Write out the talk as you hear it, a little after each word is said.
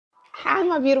Hi,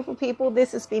 my beautiful people.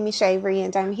 This is Femi Shavery,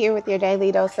 and I'm here with your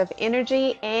daily dose of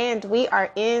energy. And we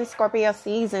are in Scorpio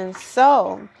season.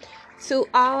 So, to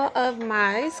all of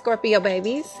my Scorpio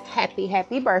babies, happy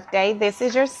birthday. This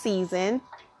is your season.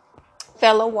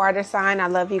 Fellow water sign, I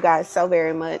love you guys so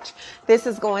very much. This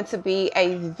is going to be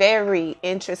a very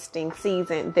interesting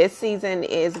season. This season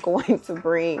is going to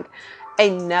bring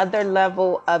another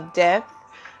level of depth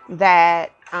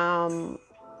that,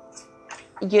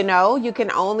 you can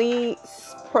only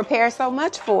prepare so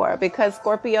much for, because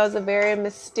Scorpio is a very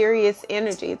mysterious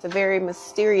energy. It's a very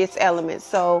mysterious element.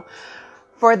 So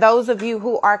for those of you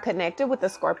who are connected with the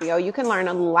Scorpio, you can learn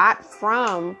a lot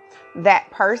from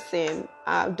that person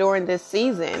during this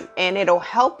season, and it'll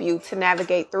help you to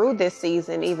navigate through this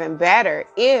season even better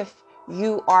if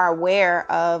you are aware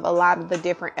of a lot of the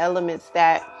different elements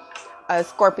that a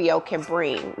Scorpio can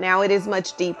bring. Now, it is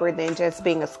much deeper than just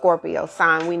being a Scorpio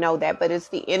sign. We know that, but it's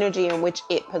the energy in which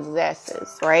it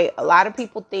possesses, right? A lot of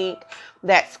people think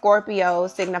that Scorpio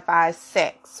signifies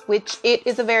sex, which it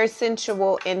is a very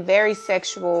sensual and very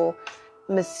sexual,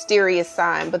 mysterious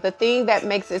sign. But the thing that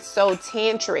makes it so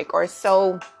tantric or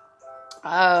so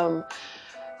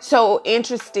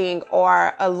interesting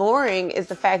or alluring is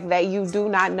the fact that you do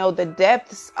not know the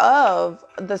depths of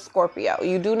the Scorpio.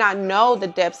 You do not know the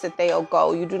depths that they'll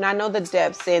go. You do not know the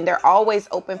depths, and they're always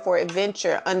open for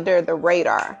adventure under the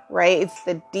radar, right? It's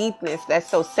the deepness that's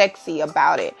so sexy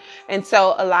about it. And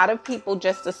so a lot of people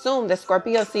just assume the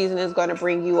Scorpio season is going to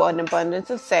bring you an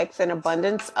abundance of sex, an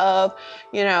abundance of,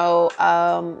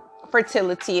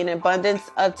 fertility, an abundance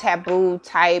of taboo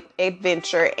type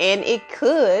adventure. And it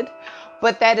could,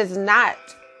 but that is not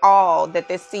all that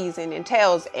this season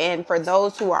entails. And for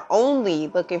those who are only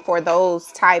looking for those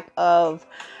type of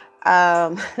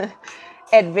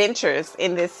adventures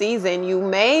in this season, you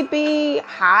may be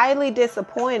highly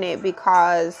disappointed,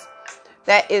 because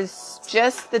that is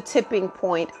just the tipping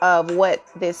point of what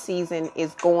this season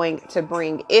is going to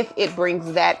bring, if it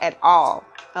brings that at all.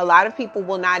 A lot of people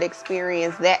will not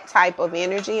experience that type of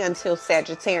energy until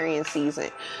Sagittarian season.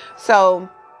 So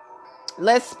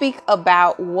let's speak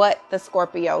about what the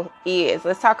Scorpio is.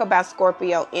 Let's talk about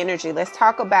Scorpio energy. Let's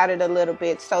talk about it a little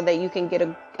bit so that you can get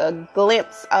a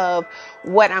glimpse of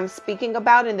what I'm speaking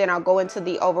about. And then I'll go into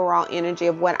the overall energy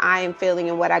of what I am feeling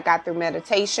and what I got through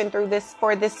meditation for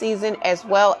this season, as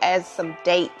well as some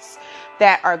dates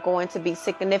that are going to be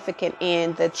significant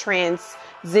in the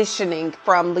transitioning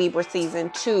from Libra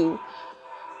season to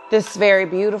this very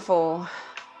beautiful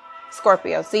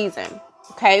Scorpio season.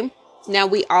 Okay. Now,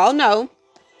 we all know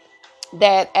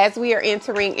that as we are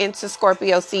entering into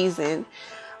Scorpio season,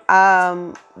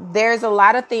 there's a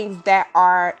lot of things that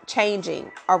are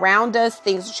changing around us.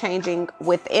 Things are changing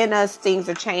within us. Things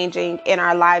are changing in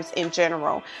our lives in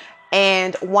general.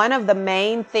 And one of the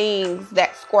main things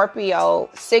that Scorpio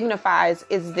signifies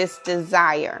is this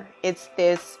desire. It's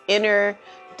this inner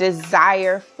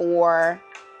desire for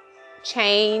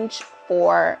change,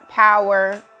 for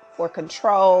power, for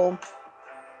control,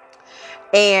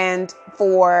 and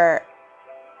for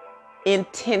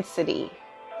intensity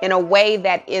in a way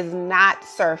that is not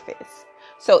surface.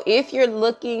 So if you're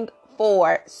looking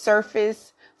for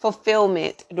surface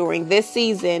fulfillment during this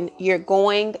season, you're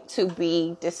going to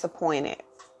be disappointed.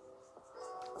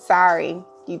 Sorry,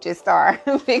 you just are.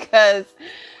 Because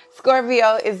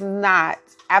Scorpio is not,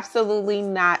 absolutely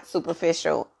not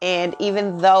superficial. And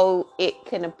even though it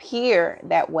can appear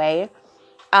that way,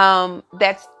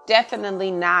 that's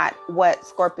definitely not what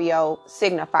Scorpio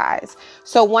signifies.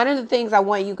 So one of the things I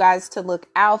want you guys to look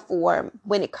out for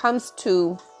when it comes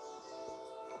to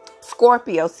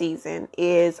Scorpio season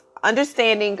is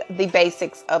understanding the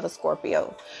basics of a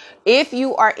Scorpio. If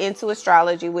you are into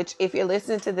astrology, which if you're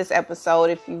listening to this episode,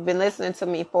 if you've been listening to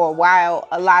me for a while,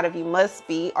 a lot of you must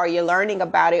be, or you're learning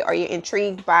about it, or you're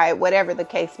intrigued by it, whatever the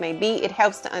case may be, it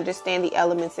helps to understand the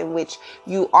elements in which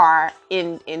you are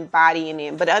embodying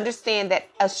in. But understand that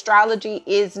astrology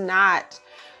is not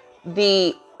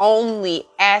the only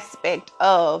aspect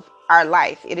of our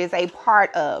life. It is a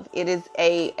part of, it is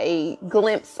a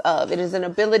glimpse of, it is an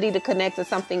ability to connect to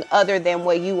something other than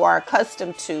what you are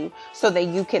accustomed to, so that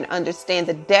you can understand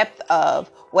the depth of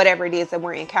whatever it is that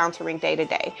we're encountering day to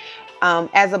day.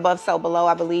 As above, so below.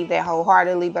 I believe that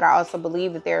wholeheartedly, but I also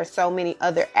believe that there are so many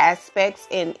other aspects,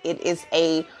 and it is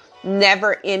a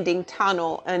never-ending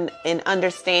tunnel and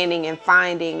understanding and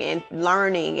finding and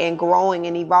learning and growing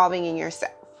and evolving in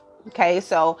yourself. Okay,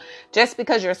 so just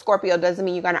because you're a Scorpio doesn't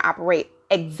mean you're going to operate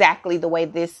exactly the way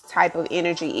this type of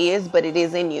energy is, but it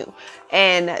is in you.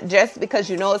 And just because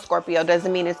you know a Scorpio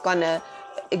doesn't mean it's going to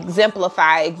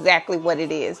exemplify exactly what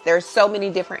it is. There's so many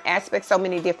different aspects, so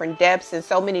many different depths, and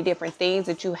so many different things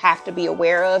that you have to be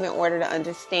aware of in order to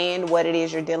understand what it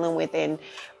is you're dealing with and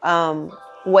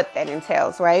what that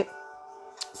entails, right?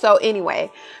 So anyway,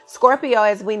 Scorpio,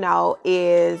 as we know,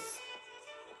 is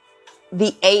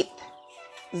the 8th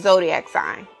zodiac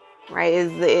sign, right?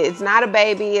 It's not a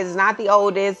baby, it's not the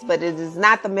oldest, but it is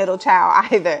not the middle child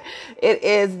either. It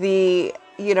is the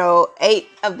 8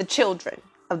 of the children.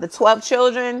 Of the 12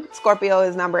 children, Scorpio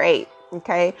is number 8.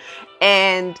 Okay.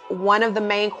 And one of the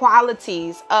main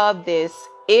qualities of this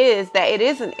is that it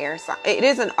is an air sign. It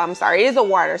is a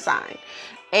water sign.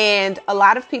 And a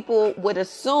lot of people would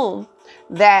assume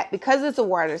that because it's a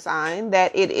water sign,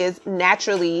 that it is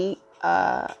naturally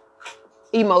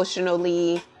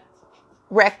emotionally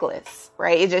reckless,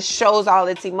 right? It just shows all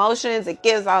its emotions. It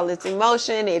gives all its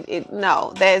emotion.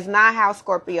 No, that is not how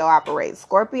Scorpio operates.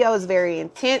 Scorpio is very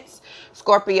intense.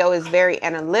 Scorpio is very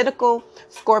analytical.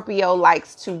 Scorpio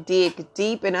likes to dig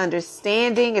deep in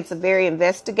understanding. It's a very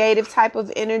investigative type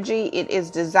of energy. It is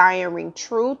desiring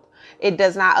truth. It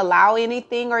does not allow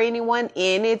anything or anyone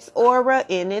in its aura,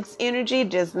 in its energy,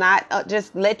 does not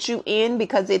just let you in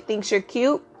because it thinks you're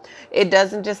cute. It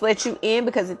doesn't just let you in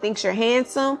because it thinks you're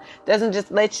handsome. Doesn't just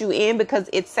let you in because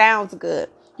it sounds good.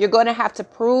 You're going to have to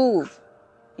prove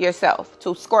yourself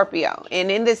to Scorpio. And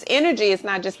in this energy, it's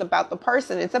not just about the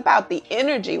person. It's about the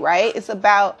energy, right? It's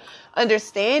about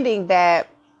understanding that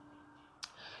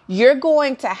you're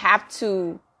going to have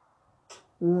to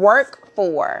work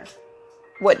for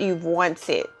what you've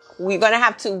wanted. We're going to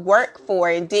have to work for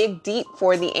and dig deep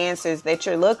for the answers that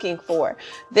you're looking for.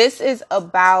 This is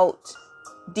about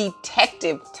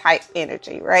detective type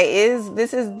energy, right?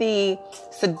 This is the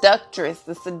seductress,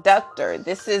 the seductor.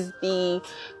 This is the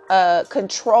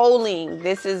controlling.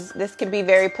 This can be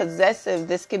very possessive.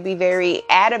 This can be very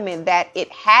adamant that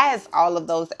it has all of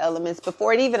those elements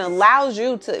before it even allows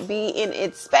you to be in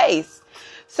its space.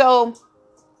 So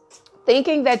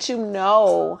thinking that you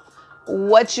know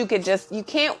what you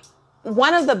can't.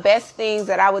 One of the best things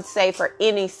that I would say for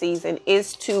any season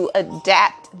is to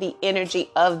adapt the energy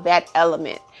of that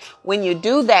element. When you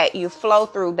do that, you flow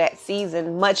through that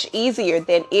season much easier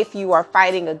than if you are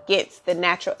fighting against the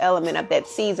natural element of that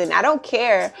season. I don't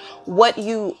care what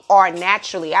you are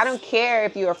naturally. I don't care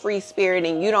if you're a free spirit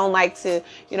and you don't like to,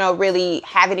 really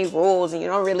have any rules and you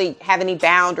don't really have any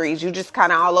boundaries. You just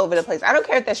kind of all over the place. I don't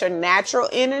care if that's your natural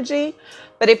energy.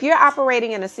 But if you're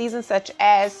operating in a season such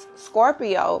as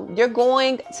Scorpio, you're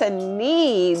going to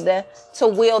need to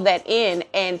wheel that in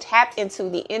and tap into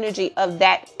the energy of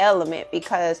that element,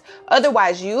 because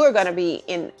otherwise you're going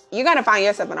to find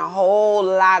yourself in a whole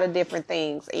lot of different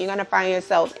things. And you're going to find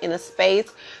yourself in a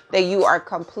space that you are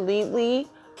completely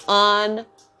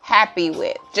unhappy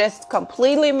with, just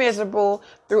completely miserable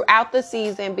throughout the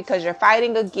season because you're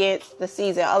fighting against the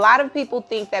season. A lot of people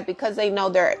think that because they know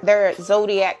their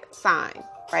zodiac sign,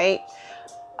 right?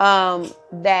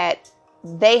 That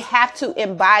they have to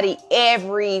embody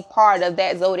every part of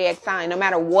that zodiac sign, no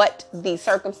matter what the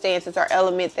circumstances or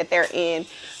element that they're in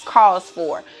calls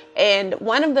for. And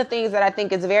one of the things that I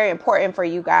think is very important for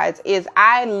you guys is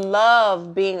I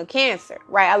love being a Cancer,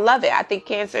 right? I love it. I think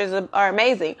Cancers are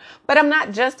amazing, but I'm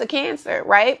not just a Cancer,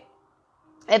 right?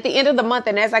 At the end of the month,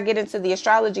 and as I get into the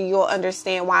astrology, you'll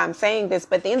understand why I'm saying this.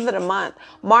 But at the end of the month,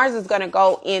 Mars is going to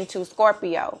go into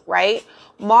Scorpio, right?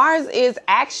 Mars is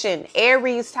action,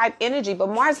 Aries type energy, but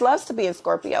Mars loves to be in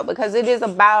Scorpio because it is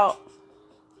about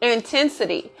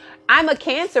intensity. I'm a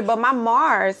Cancer, but my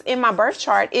Mars in my birth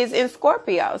chart is in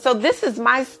Scorpio. So this is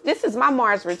my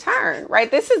Mars return,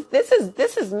 right? This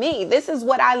is me. This is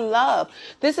what I love.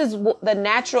 This is the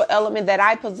natural element that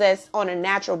I possess on a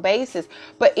natural basis.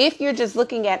 But if you're just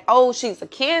looking at, oh, she's a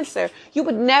Cancer, you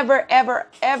would never, ever,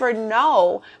 ever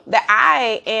know that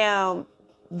I am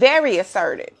very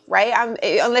assertive, right?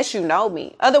 Unless you know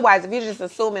me. Otherwise, if you're just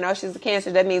assuming, oh, she's a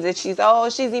Cancer, that means that she's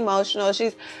emotional.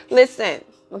 Listen,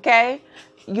 okay?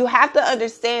 You have to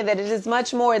understand that it is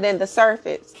much more than the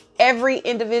surface. Every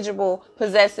individual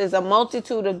possesses a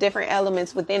multitude of different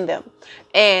elements within them.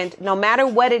 And no matter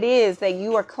what it is that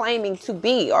you are claiming to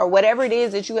be, or whatever it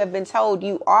is that you have been told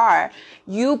you are,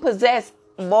 you possess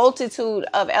multitude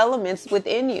of elements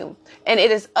within you, and it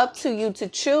is up to you to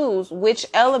choose which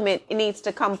element needs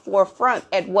to come forefront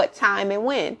at what time and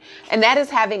when. And that is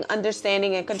having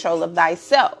understanding and control of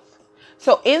thyself.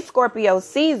 So in Scorpio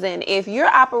season, if you're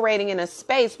operating in a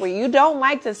space where you don't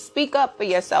like to speak up for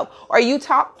yourself, or you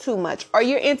talk too much, or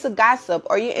you're into gossip,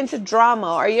 or you're into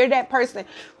drama, or you're that person,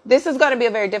 this is going to be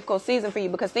a very difficult season for you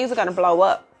because things are going to blow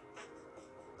up.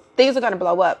 Things are going to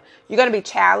blow up. You're going to be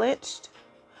challenged.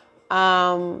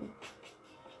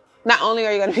 Not only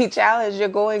are you going to be challenged, you're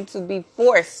going to be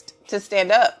forced to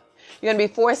stand up. You're going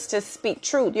to be forced to speak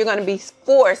truth. You're going to be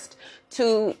forced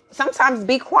to sometimes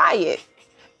be quiet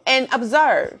and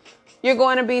observe. You're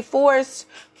going to be forced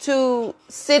to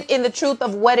sit in the truth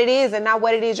of what it is and not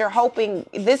what it is you're hoping.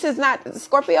 This is not,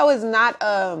 Scorpio is not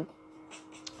a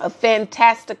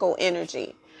fantastical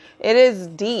energy. It is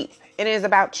deep, and it is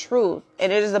about truth,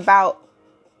 and it is about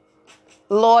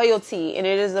loyalty, and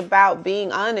it is about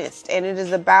being honest, and it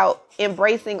is about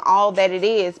embracing all that it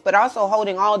is, but also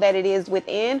holding all that it is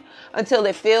within until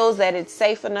it feels that it's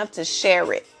safe enough to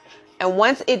share it. And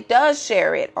once it does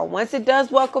share it, or once it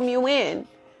does welcome you in,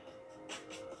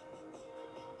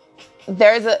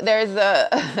 there's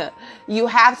a you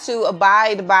have to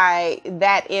abide by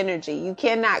that energy. You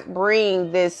cannot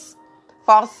bring this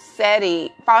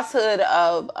falsehood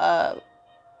of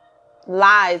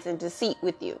lies and deceit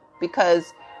with you,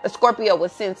 because a Scorpio will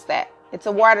sense that. It's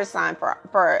a water sign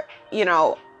for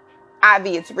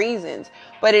obvious reasons,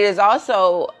 but it is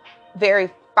also very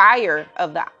fire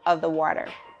of the water.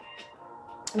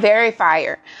 Very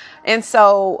fire. And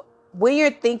so when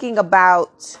you're thinking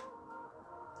about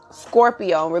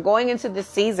Scorpio, we're going into this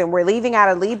season, we're leaving out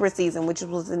a Libra season, which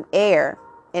was an air,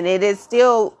 and it is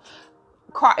still,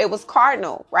 it was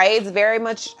cardinal, right? It's very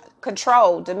much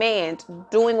control, demand,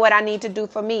 doing what I need to do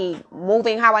for me,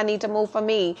 moving how I need to move for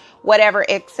me, whatever,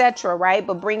 etc., right?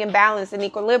 But bringing balance and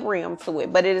equilibrium to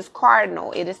it. But it is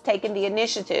cardinal. It is taking the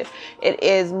initiative. It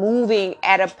is moving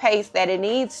at a pace that it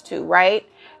needs to, right?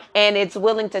 And it's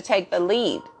willing to take the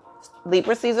lead.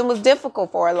 Libra season was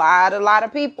difficult for a lot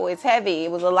of people. It's heavy.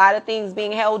 It was a lot of things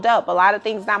being held up, a lot of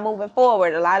things not moving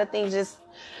forward, a lot of things just,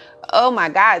 oh my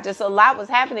God, just a lot was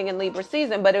happening in Libra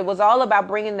season, but it was all about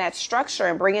bringing that structure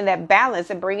and bringing that balance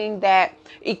and bringing that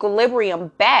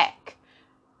equilibrium back,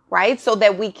 right? So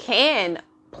that we can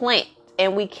plant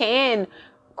and we can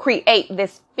create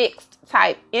this fixed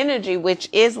type energy, which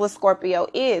is what Scorpio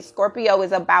is. Scorpio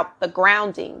is about the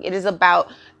grounding. It is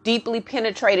about deeply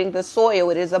penetrating the soil.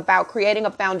 It is about creating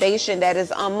a foundation that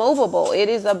is unmovable. It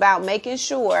is about making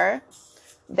sure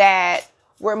that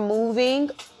we're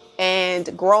moving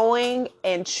and growing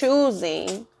and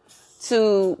choosing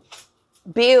to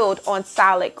build on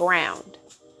solid ground.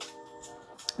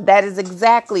 That is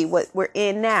exactly what we're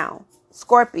in now,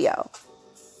 Scorpio,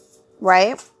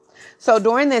 right? So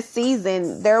during this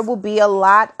season, there will be a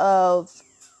lot of,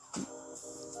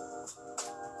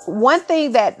 one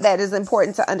thing that is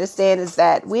important to understand is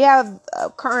that we have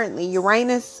currently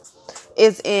Uranus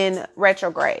is in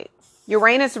retrograde.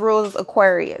 Uranus rules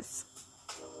Aquarius,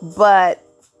 but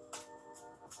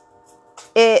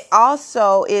it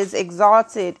also is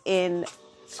exalted in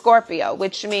Scorpio,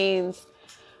 which means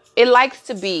it likes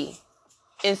to be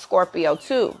in Scorpio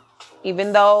too,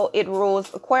 even though it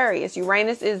rules Aquarius.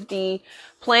 Uranus is the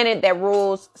planet that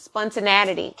rules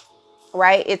spontaneity,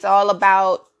 right? It's all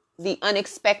about the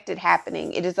unexpected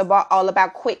happening. It is all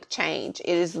about quick change. It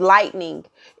is lightning.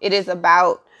 It is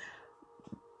about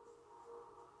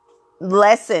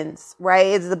lessons, right?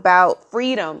 It is about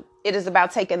freedom. It is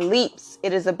about taking leaps.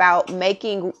 It is about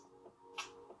making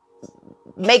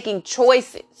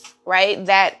choices, right,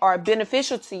 that are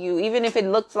beneficial to you, even if it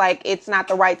looks like it's not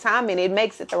the right time, and it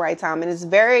makes it the right time. And it's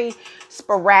very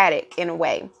sporadic in a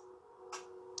way,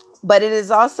 but it is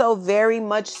also very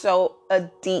much so a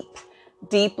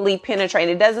deeply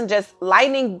penetrating.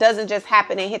 Lightning doesn't just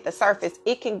happen and hit the surface.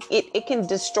 It can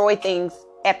destroy things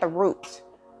at the root.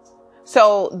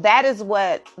 So that is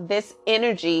what this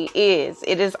energy is.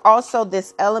 It is also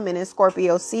this element in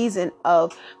Scorpio season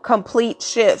of complete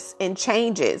shifts and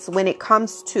changes when it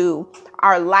comes to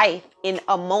our life in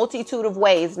a multitude of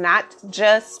ways, not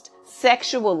just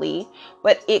sexually,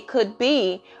 but it could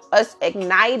be us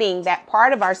igniting that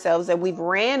part of ourselves that we've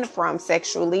ran from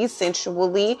sexually,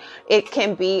 sensually. It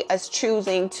can be us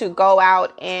choosing to go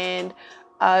out and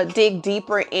dig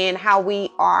deeper in how we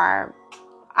are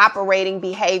operating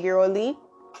behaviorally.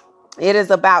 It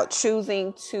is about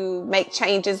choosing to make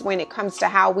changes when it comes to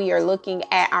how we are looking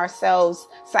at ourselves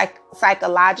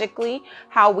psychologically,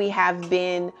 how we have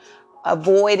been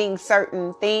avoiding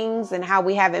certain things, and how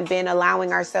we haven't been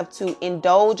allowing ourselves to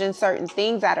indulge in certain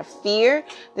things out of fear.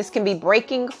 This can be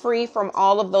breaking free from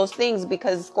all of those things,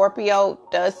 because Scorpio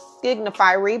does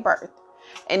signify rebirth.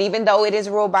 And even though it is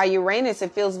ruled by Uranus,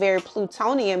 it feels very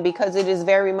Plutonian, because it is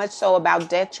very much so about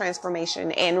death,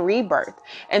 transformation, and rebirth.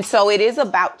 And so it is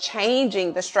about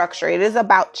changing the structure. It is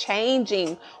about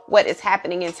changing what is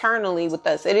happening internally with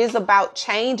us. It is about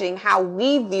changing how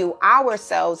we view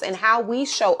ourselves and how we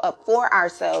show up for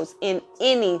ourselves in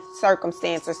any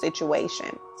circumstance or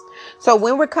situation. So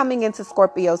when we're coming into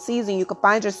Scorpio season, you can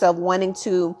find yourself wanting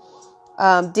to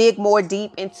dig more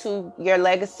deep into your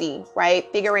legacy, right?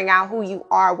 Figuring out who you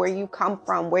are, where you come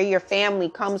from, where your family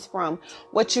comes from,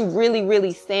 what you really,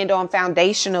 really stand on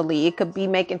foundationally. It could be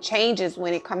making changes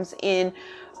when it comes in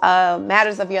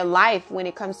matters of your life, when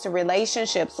it comes to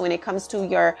relationships, when it comes to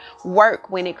your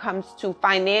work, when it comes to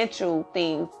financial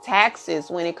things, taxes,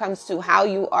 when it comes to how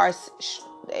you are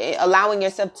allowing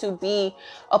yourself to be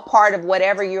a part of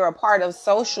whatever you're a part of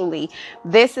socially.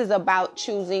 This is about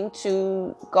choosing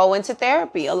to go into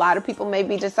therapy. A lot of people may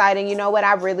be deciding, you know what,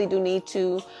 I really do need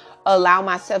to allow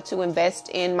myself to invest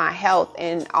in my health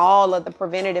and all of the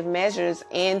preventative measures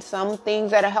and some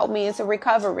things that'll help me into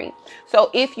recovery.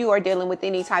 So if you are dealing with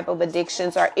any type of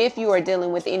addictions, or if you are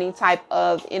dealing with any type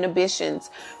of inhibitions,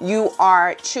 you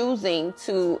are choosing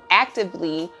to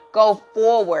actively go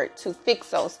forward to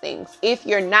fix those things. If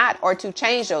you're not, or to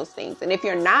change those things. And if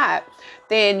you're not,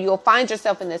 then you'll find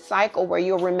yourself in this cycle where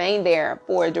you'll remain there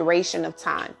for a duration of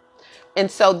time. And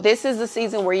so this is the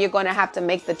season where you're going to have to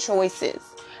make the choices,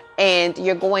 and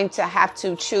you're going to have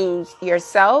to choose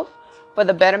yourself for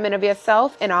the betterment of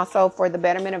yourself, and also for the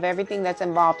betterment of everything that's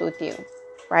involved with you,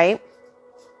 right?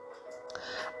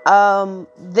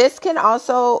 This can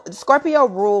also, Scorpio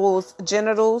rules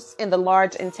genitals in the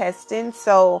large intestine.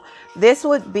 So this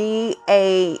would be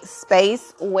a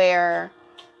space where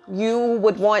you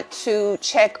would want to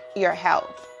check your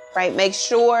health, right? Make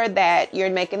sure that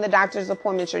you're making the doctor's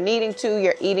appointments you're needing to,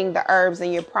 you're eating the herbs,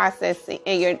 and you're processing,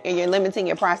 and you're limiting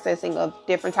your processing of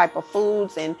different type of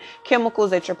foods and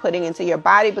chemicals that you're putting into your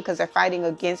body, because they're fighting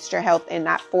against your health and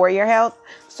not for your health.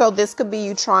 So this could be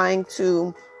you trying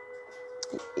to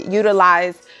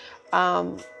utilize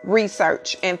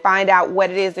research and find out what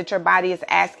it is that your body is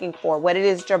asking for, what it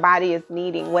is your body is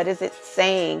needing, what is it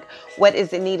saying, what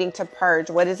is it needing to purge,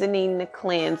 what is it needing to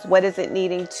cleanse, what is it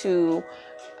needing to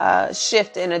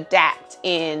shift and adapt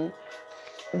in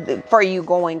for you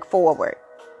going forward.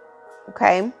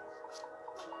 Okay.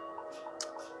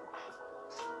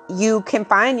 You can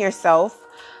find yourself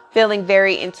feeling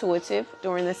very intuitive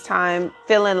during this time,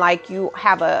 feeling like you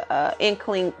have a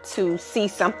inkling to see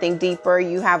something deeper.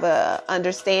 You have a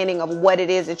understanding of what it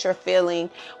is that you're feeling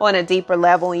on a deeper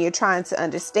level, and you're trying to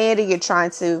understand it. You're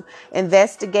trying to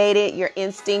investigate it. Your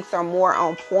instincts are more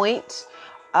on point.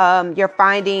 You're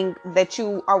finding that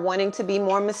you are wanting to be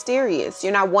more mysterious.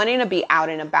 You're not wanting to be out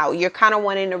and about. You're kind of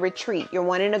wanting to retreat. You're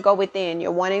wanting to go within.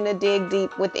 You're wanting to dig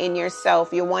deep within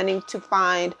yourself. You're wanting to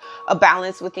find a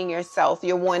balance within yourself.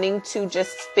 You're wanting to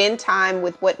just spend time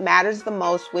with what matters the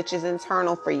most, which is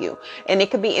internal for you. And it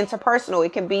could be interpersonal.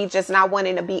 It can be just not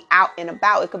wanting to be out and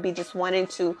about. It could be just wanting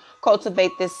to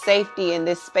cultivate this safety and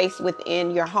this space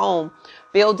within your home.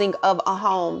 Building of a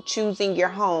home, choosing your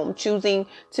home, choosing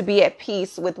to be at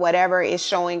peace with whatever is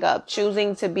showing up,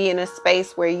 choosing to be in a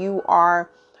space where you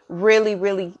are really,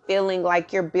 really feeling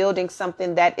like you're building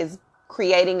something that is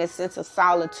creating a sense of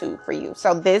solitude for you.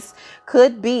 So this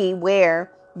could be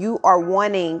where you are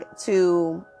wanting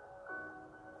to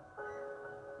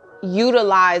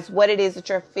utilize what it is that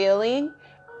you're feeling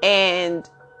and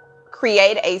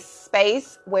create a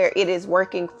space where it is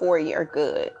working for your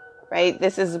good. Right?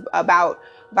 This is about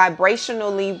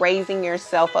vibrationally raising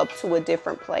yourself up to a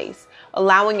different place,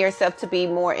 allowing yourself to be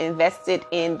more invested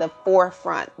in the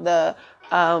forefront, the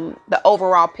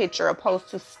overall picture, opposed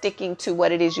to sticking to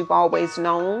what it is you've always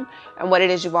known and what it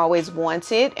is you've always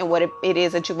wanted and what it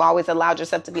is that you've always allowed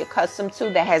yourself to be accustomed to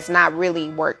that has not really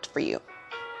worked for you.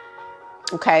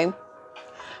 Okay.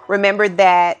 Remember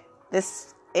that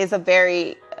this is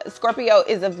Scorpio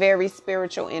is a very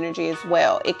spiritual energy as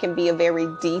well. It can be a very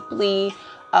deeply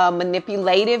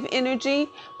manipulative energy,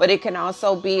 but it can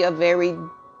also be a very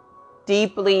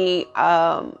deeply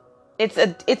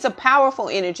it's a powerful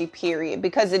energy, period,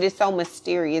 because it is so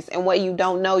mysterious, and what you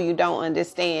don't know, you don't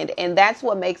understand. And that's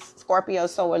what makes Scorpio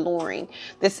so alluring.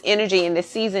 This energy in this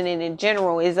season and in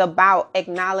general is about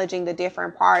acknowledging the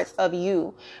different parts of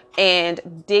you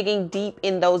and digging deep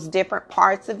in those different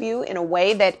parts of you in a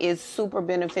way that is super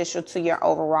beneficial to your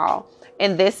overall.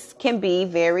 And this can be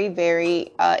very,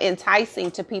 very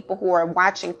enticing to people who are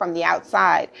watching from the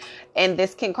outside. And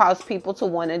this can cause people to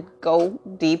want to go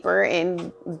deeper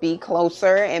and be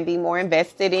closer and be more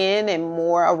invested in and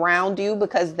more around you,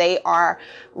 because they are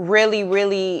really,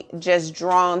 really just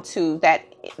drawn to that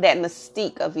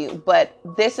mystique of you. But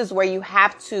this is where you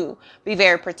have to be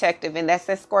very protective, and that's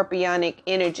the Scorpionic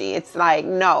energy. It's like,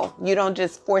 no, you don't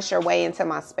just force your way into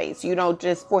my space. You don't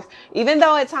just force, even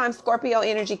though at times Scorpio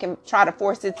energy can try to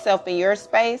force itself in your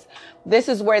space. This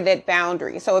is where that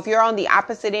boundary. So if you're on the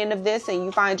opposite end of this and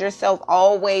you find yourself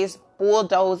always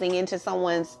bulldozing into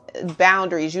someone's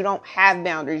boundaries. You don't have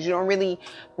boundaries. You don't really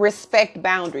respect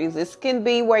boundaries. This can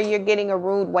be where you're getting a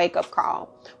rude wake-up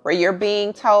call, where you're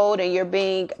being told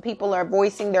and people are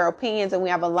voicing their opinions, and we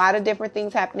have a lot of different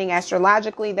things happening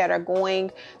astrologically that are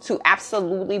going to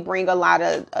absolutely bring a lot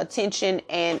of attention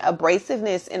and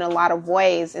abrasiveness in a lot of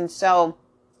ways. And so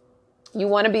you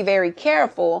want to be very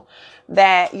careful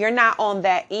that you're not on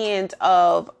that end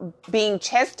of being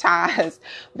chastised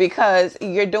because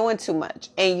you're doing too much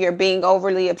and you're being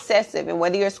overly obsessive. And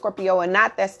whether you're a Scorpio or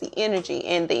not, that's the energy.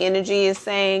 And the energy is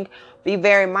saying, be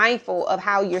very mindful of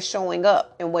how you're showing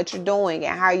up and what you're doing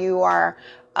and how you are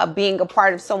being a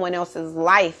part of someone else's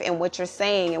life and what you're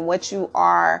saying and what you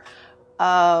are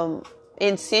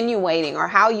insinuating, or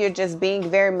how you're just being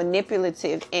very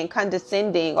manipulative and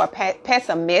condescending or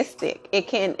pessimistic.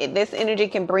 This energy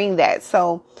can bring that.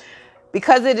 So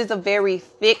because it is a very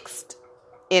fixed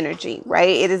energy, right?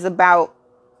 It is about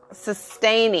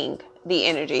sustaining the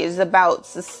energy. It is about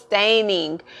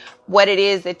sustaining what it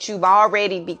is that you've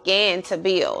already began to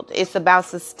build. It's about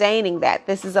sustaining that.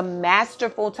 This is a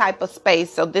masterful type of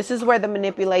space. So this is where the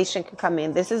manipulation can come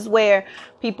in. This is where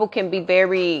people can be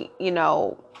very,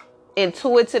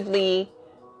 intuitively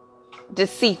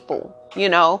deceitful,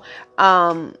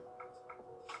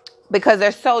 because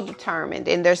they're so determined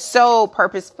and they're so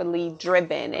purposefully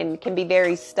driven and can be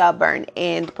very stubborn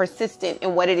and persistent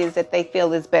in what it is that they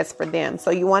feel is best for them.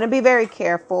 So you want to be very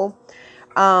careful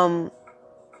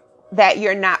that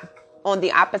you're not on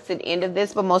the opposite end of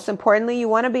this. But most importantly, you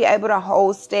want to be able to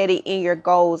hold steady in your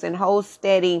goals and hold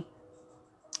steady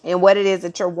in what it is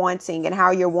that you're wanting and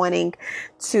how you're wanting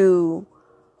to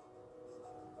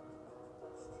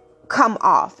come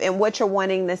off, and what you're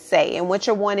wanting to say and what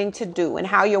you're wanting to do and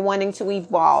how you're wanting to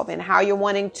evolve and how you're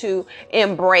wanting to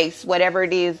embrace whatever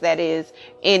it is that is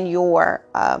in your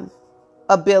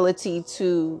ability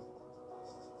to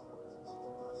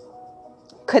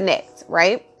connect,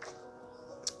 right?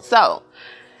 So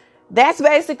that's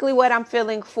basically what I'm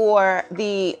feeling for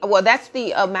that's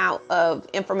the amount of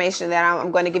information that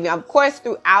I'm going to give you. Of course,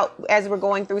 throughout, as we're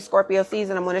going through Scorpio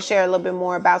season, I'm going to share a little bit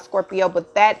more about Scorpio,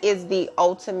 but that is the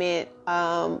ultimate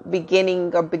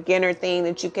beginning or beginner thing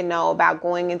that you can know about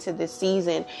going into this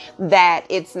season, that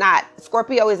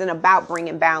Scorpio isn't about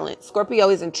bringing balance. Scorpio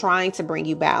isn't trying to bring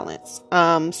you balance.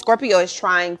 Scorpio is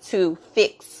trying to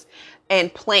fix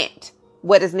and plant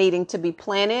what is needing to be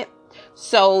planted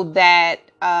so that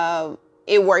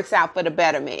it works out for the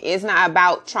betterment. It's not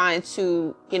about trying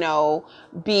to,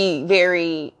 be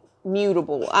very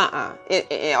mutable.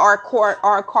 Our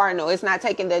cardinal is not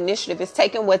taking the initiative. It's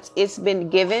taking it's been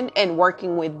given and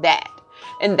working with that.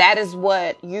 And that is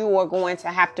what you are going to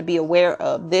have to be aware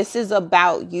of. This is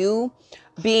about you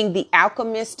being the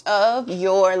alchemist of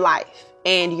your life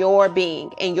and your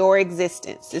being and your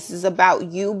existence. This is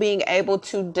about you being able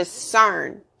to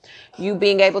discern, you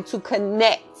being able to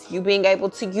connect, you being able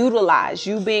to utilize,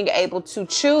 you being able to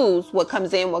choose what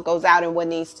comes in, what goes out, and what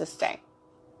needs to stay.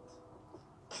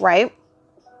 Right?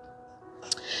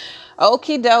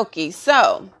 Okie dokie.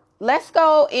 So let's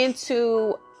go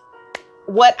into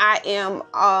what I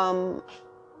am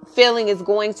feeling is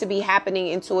going to be happening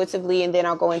intuitively, and then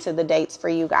I'll go into the dates for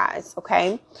you guys.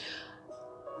 Okay.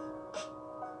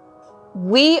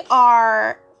 We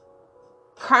are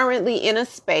currently in a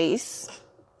space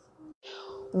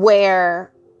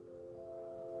where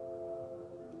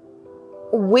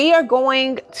we are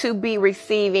going to be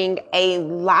receiving a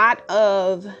lot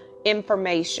of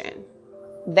information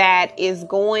that is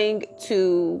going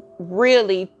to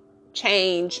really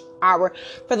change for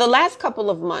the last couple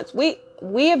of months. We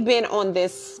have been on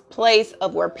this place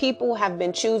of where people have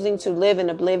been choosing to live in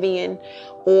oblivion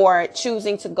or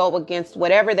choosing to go against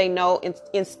whatever they know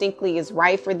instinctively is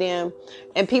right for them.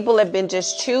 And people have been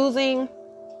just choosing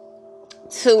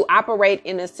to operate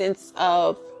in a sense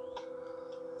of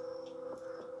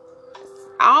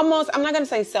almost, I'm not going to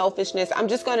say selfishness. I'm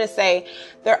just going to say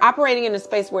they're operating in a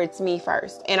space where it's me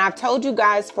first. And I've told you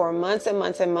guys for months and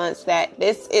months and months that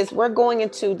we're going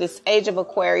into this age of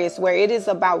Aquarius where it is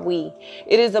about we.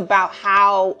 It is about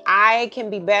how I can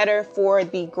be better for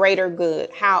the greater good,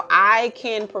 how I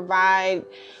can provide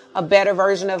a better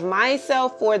version of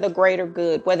myself for the greater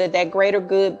good, whether that greater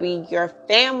good be your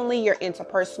family, your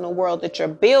interpersonal world that you're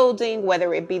building,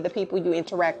 whether it be the people you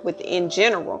interact with in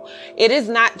general. It is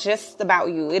not just about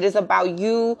you. It is about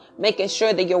you making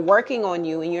sure that you're working on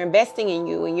you and you're investing in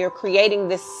you and you're creating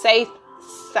this safe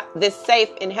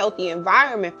and healthy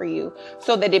environment for you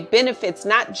so that it benefits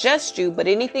not just you, but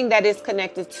anything that is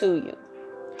connected to you.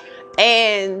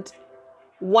 And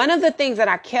one of the things that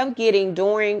I kept getting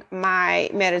during my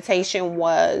meditation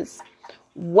was,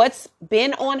 What's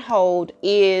been on hold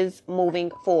is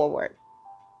moving forward.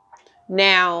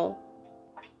 Now,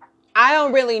 I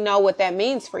don't really know what that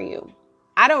means for you.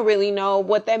 I don't really know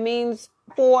what that means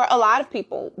for a lot of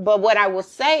people. But what I will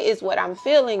say is what I'm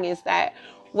feeling is that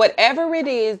whatever it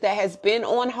is that has been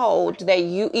on hold, that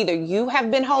you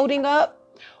have been holding up,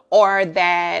 or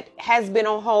that has been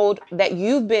on hold, that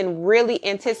you've been really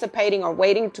anticipating or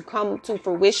waiting to come to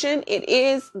fruition, it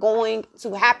is going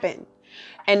to happen.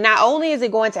 And not only is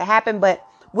it going to happen, but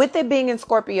with it being in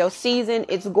Scorpio season,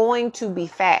 it's going to be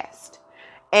fast.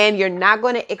 And you're not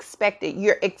going to expect it.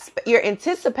 You're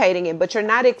anticipating it, but you're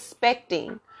not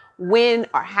expecting when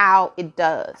or how it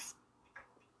does.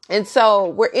 And so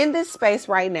we're in this space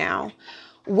right now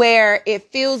where it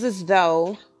feels as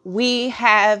though we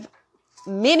have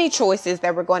many choices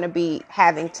that we're going to be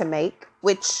having to make,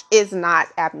 which is not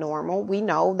abnormal. We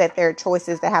know that there are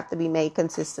choices that have to be made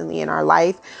consistently in our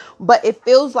life, but it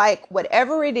feels like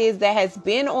whatever it is that has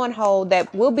been on hold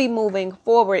that will be moving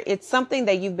forward, it's something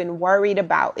that you've been worried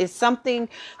about. It's something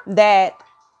that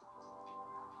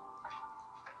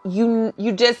you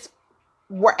just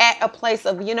we're at a place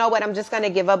of, you know what, I'm just going to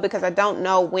give up because I don't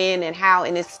know when and how,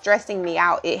 and it's stressing me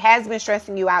out. It has been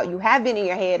stressing you out. You have been in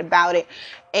your head about it,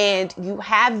 and you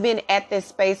have been at this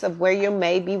space of where you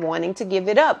may be wanting to give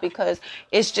it up because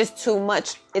it's just too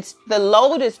much. The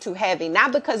load is too heavy,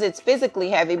 not because it's physically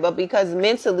heavy, but because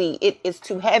mentally it is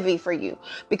too heavy for you,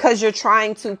 because you're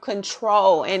trying to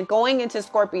control. And going into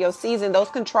Scorpio season, those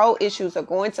control issues are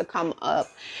going to come up.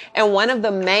 And one of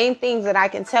the main things that I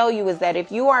can tell you is that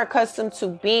if you are accustomed to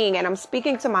being, and I'm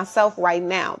speaking to myself right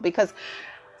now because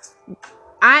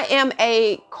I am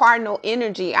a cardinal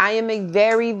energy. I am a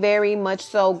very, very much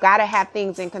so gotta have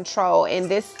things in control. And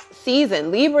this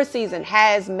season, Libra season,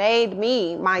 has made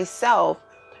me, myself,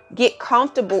 get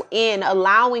comfortable in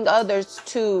allowing others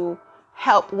to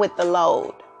help with the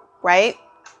load, right?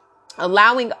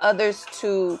 Allowing others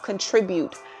to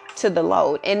contribute to the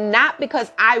load. And not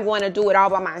because I want to do it all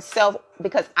by myself,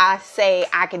 because I say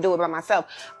I can do it by myself.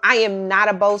 I am not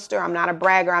a boaster. I'm not a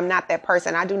bragger. I'm not that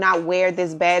person. I do not wear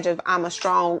this badge of I'm a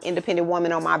strong, independent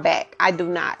woman on my back. I do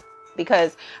not.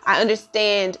 Because I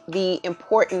understand the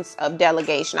importance of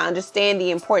delegation. I understand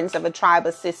the importance of a tribe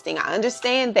assisting. I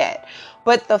understand that.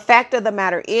 But the fact of the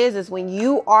matter is when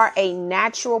you are a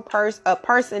natural person, a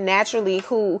person naturally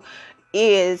who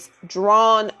is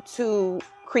drawn to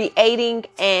creating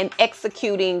and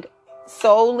executing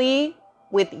solely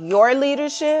with your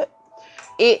leadership,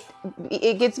 it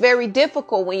gets very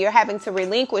difficult when you're having to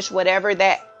relinquish whatever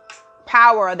that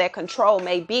power or that control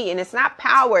may be. And it's not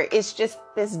power, it's just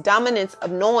this dominance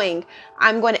of knowing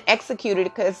I'm going to execute it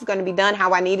because it's going to be done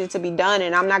how I need it to be done,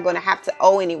 and I'm not going to have to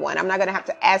owe anyone. I'm not going to have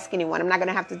to ask anyone. I'm not going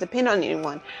to have to depend on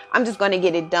anyone. I'm just going to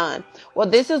get it done. Well,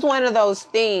 this is one of those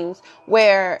things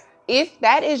where if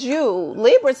that is you,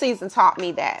 Libra season taught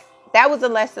me that. That was a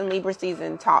lesson Libra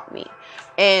season taught me.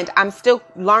 And I'm still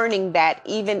learning that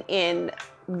even in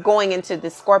going into the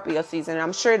Scorpio season. And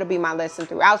I'm sure it'll be my lesson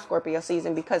throughout Scorpio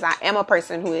season because I am a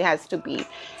person who has to be,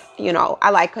 I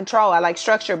like control. I like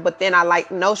structure, but then I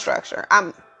like no structure.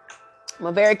 I'm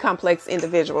a very complex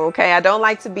individual. Okay. I don't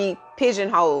like to be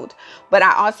pigeonholed, but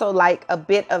I also like a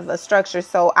bit of a structure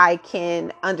so I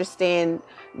can understand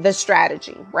the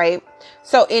strategy. Right.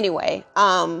 So anyway,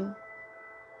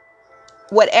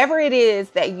 whatever it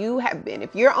is that you have been,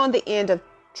 if you're on the end of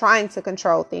trying to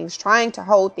control things, trying to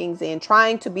hold things in,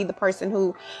 trying to be the person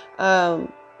who,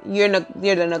 you're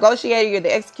the negotiator, you're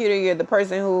the executor, you're the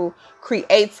person who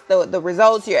creates the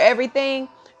results, you're everything.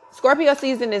 Scorpio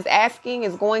season is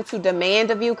going to demand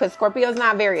of you, because Scorpio is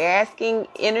not very asking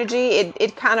energy.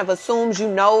 It kind of assumes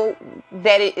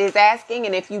that it is asking,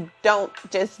 and if you don't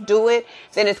just do it,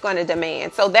 then it's going to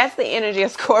demand. So that's the energy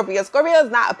of Scorpio. Scorpio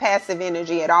is not a passive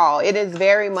energy at all. It is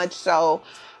very much so,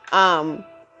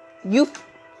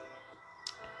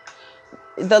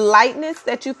 the lightness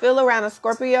that you feel around a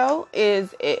Scorpio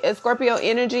Scorpio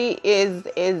energy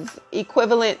is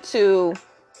equivalent to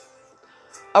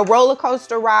a roller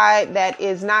coaster ride that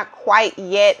is not quite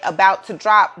yet about to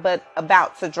drop, but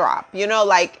about to drop.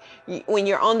 Like when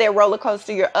you're on that roller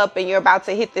coaster, you're up and you're about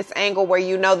to hit this angle where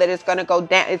you know that it's going to go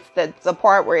down. It's the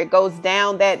part where it goes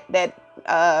down that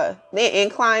the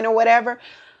incline or whatever.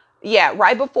 Yeah,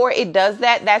 right before it does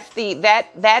that,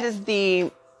 that is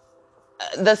the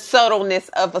subtleness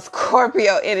of a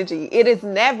Scorpio energy. It is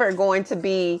never going to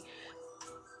be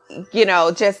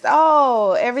just,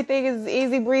 oh, everything is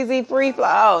easy breezy, free flow.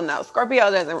 Oh no,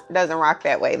 Scorpio doesn't rock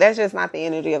that way. That's just not the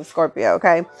energy of Scorpio.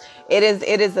 Okay.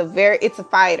 It's a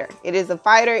fighter. It is a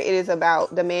fighter. It is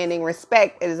about demanding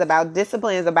respect. It is about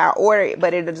discipline. It's about order,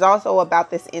 but it is also about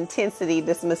this intensity,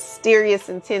 this mysterious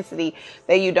intensity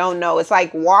that you don't know. It's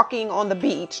like walking on the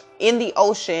beach in the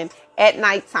ocean at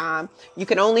nighttime. You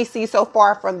can only see so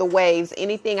far from the waves.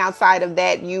 Anything outside of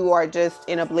that, you are just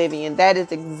in oblivion. That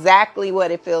is exactly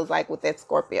what it feels like with that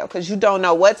Scorpio, because you don't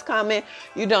know what's coming.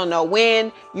 You don't know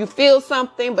when. You feel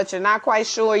something, but you're not quite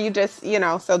sure. You just,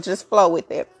 so just flow with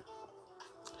it.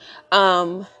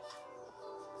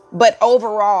 But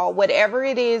overall, whatever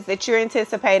it is that you're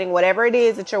anticipating, whatever it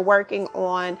is that you're working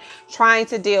on, trying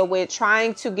to deal with,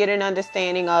 trying to get an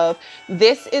understanding of,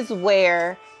 this is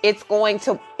where it's going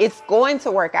to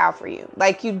work out for you.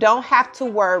 Like, you don't have to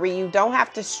worry. You don't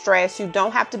have to stress. You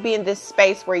don't have to be in this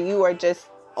space where you are just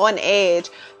on edge,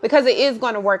 because it is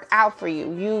going to work out for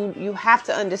you. You have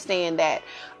to understand that.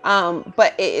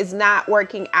 But it is not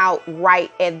working out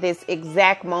right at this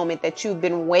exact moment that you've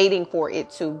been waiting for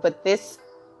it to. But this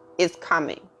is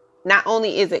coming. Not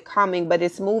only is it coming, but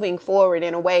it's moving forward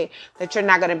in a way that you're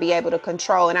not going to be able to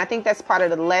control. And I think that's part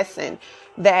of the lesson,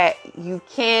 that you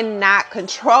cannot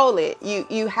control it.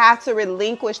 You have to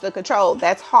relinquish the control.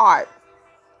 That's hard.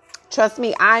 Trust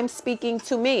me, I'm speaking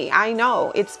to me. I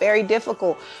know it's very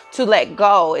difficult to let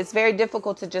go. It's very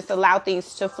difficult to just allow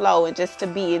things to flow and just to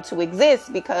be and to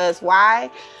exist. Because why?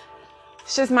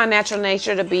 It's just my natural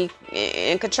nature to be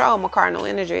in control. My cardinal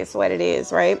energy is what it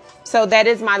is, right? So that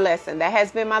is my lesson. That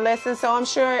has been my lesson. So I'm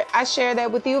sure I share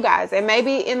that with you guys. And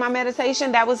maybe in my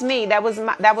meditation, that was me. That was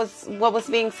what was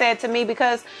being said to me,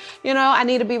 because, I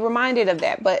need to be reminded of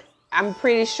that. But I'm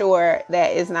pretty sure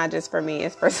that it's not just for me.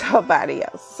 It's for somebody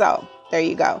else. So there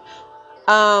you go.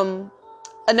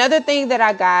 Another thing that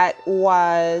I got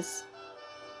was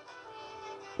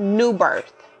new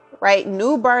birth, right?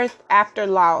 New birth after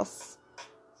loss.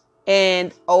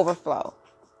 And overflow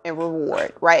and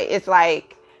reward, right? It's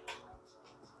like,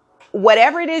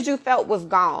 whatever it is you felt was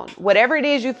gone, whatever it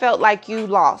is you felt like you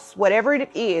lost, whatever it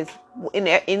is in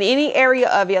any area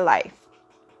of your life.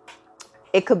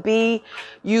 It could be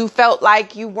you felt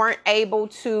like you weren't able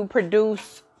to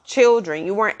produce children.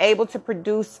 You weren't able to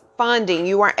produce funding.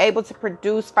 You weren't able to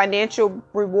produce financial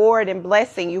reward and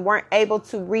blessing. You weren't able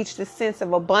to reach the sense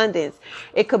of abundance.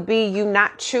 It could be you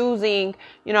not choosing,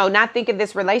 not thinking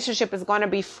this relationship is going to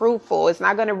be fruitful. It's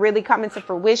not going to really come into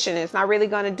fruition. It's not really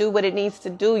going to do what it needs to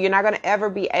do. You're not going to ever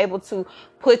be able to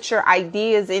put your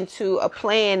ideas into a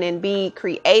plan and be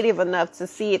creative enough to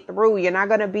see it through. You're not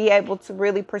going to be able to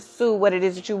really pursue what it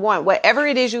is that you want. Whatever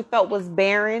it is you felt was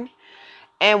barren,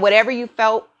 and whatever you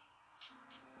felt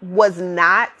was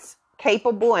not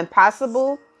capable and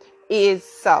possible is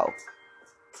so,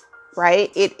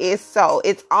 right? It is so.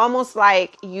 It's almost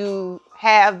like you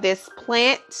have this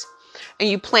plant and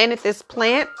you planted this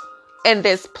plant, and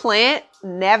this plant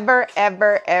never,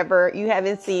 ever, ever, you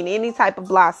haven't seen any type of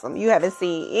blossom. You haven't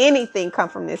seen anything come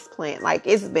from this plant. Like,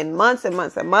 it's been months and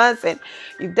months and months, and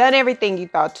you've done everything you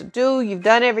thought to do. You've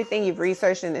done everything you've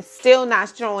researched, and it's still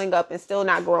not showing up and still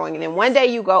not growing. And then one day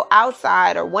you go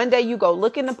outside, or one day you go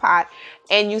look in the pot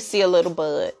and you see a little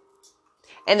bud.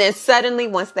 And then suddenly,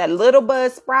 once that little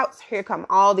bud sprouts, here come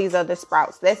all these other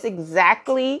sprouts. That's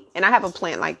exactly, and I have a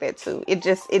plant like that too. It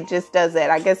just does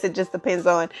that. I guess it just depends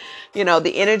on,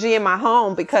 the energy in my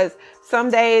home, because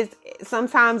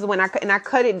sometimes when I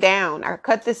cut it down, I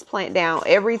cut this plant down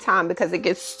every time, because it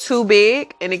gets too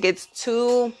big and it gets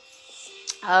too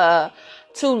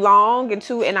long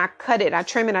and I cut it, I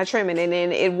trim it, and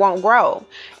then it won't grow.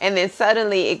 And then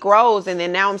suddenly it grows. And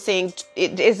then now I'm seeing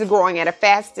it is growing at a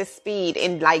fastest speed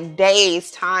in like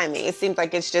days timing. It seems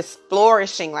like it's just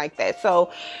flourishing like that. So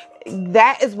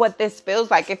that is what this feels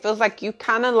like. It feels like you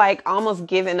kind of like almost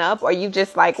giving up, or you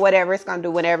just like, whatever it's going to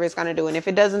do, whatever it's going to do. And if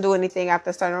it doesn't do anything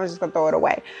after starting, I'm just going to throw it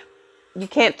away. You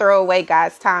can't throw away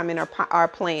God's time and our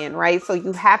plan, right? So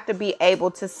you have to be able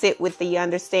to sit with the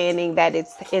understanding that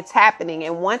it's happening.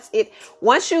 And once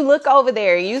you look over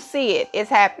there, you see it, it's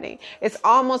happening. It's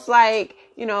almost like,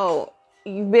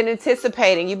 you've been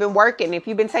anticipating, you've been working. If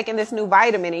you've been taking this new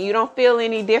vitamin and you don't feel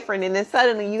any different, and then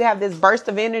suddenly you have this burst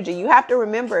of energy, you have to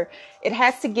remember it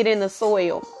has to get in the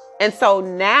soil. And so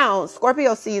now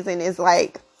Scorpio season is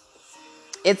like,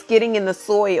 It's getting in the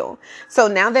soil. So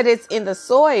now that it's in the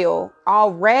soil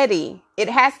already, it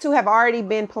has to have already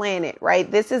been planted, right?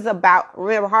 This is about,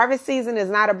 remember, harvest season is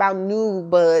not about new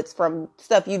buds from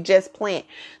stuff you just plant.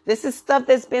 This is stuff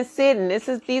that's been sitting.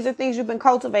 These are things you've been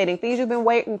cultivating, things you've been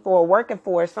waiting for, working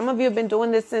for. Some of you have been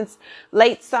doing this since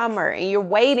late summer, and you've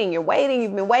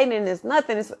been waiting, and it's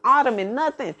nothing. It's autumn and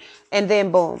nothing. And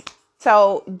then boom.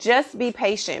 So just be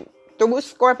patient. Through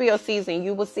Scorpio season,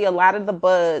 you will see a lot of the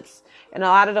buds and a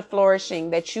lot of the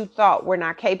flourishing that you thought were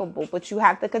not capable, but you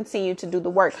have to continue to do the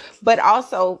work, but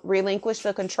also relinquish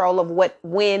the control of what,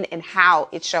 when, and how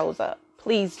it shows up.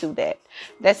 Please do that.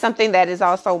 That's something that is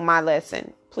also my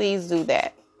lesson. Please do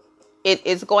that. It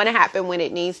is going to happen when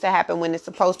it needs to happen, when it's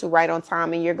supposed to, right on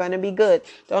time, and you're going to be good.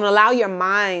 Don't allow your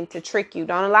mind to trick you.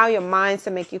 Don't allow your mind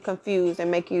to make you confused and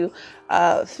make you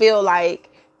feel like,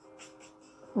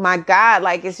 my God,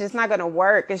 like it's just not going to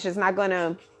work. It's not going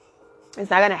to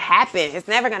happen. It's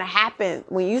never going to happen.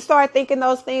 When you start thinking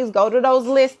those things, go to those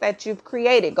lists that you've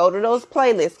created. Go to those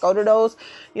playlists. Go to those,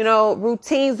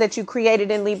 routines that you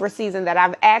created in Libra season that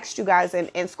I've asked you guys.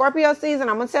 In Scorpio season,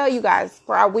 I'm going to tell you guys,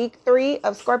 for our week 3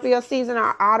 of Scorpio season,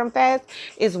 our autumn fast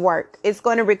is work. It's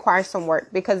going to require some work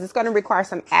because it's going to require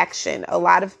some action. A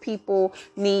lot of people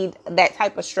need that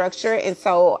type of structure. And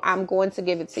so I'm going to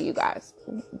give it to you guys.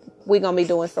 We're going to be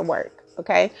doing some work.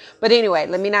 Okay. But anyway,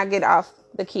 let me not get off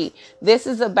the key. This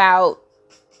is about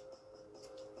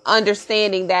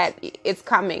understanding that it's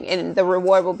coming and the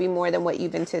reward will be more than what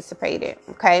you've anticipated.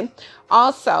 Okay.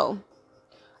 Also,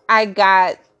 I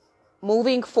got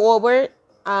moving forward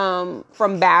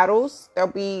from battles.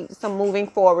 There'll be some moving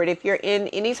forward. If you're in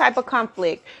any type of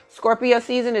conflict, Scorpio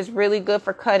season is really good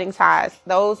for cutting ties.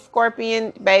 Those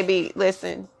Scorpion, baby,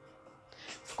 listen.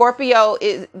 Scorpio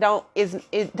does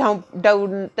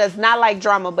not like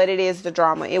drama, but it is the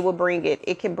drama. It will bring it.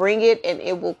 It can bring it and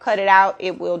it will cut it out.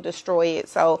 It will destroy it.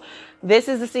 So this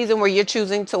is the season where you're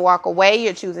choosing to walk away.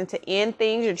 You're choosing to end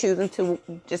things. You're choosing to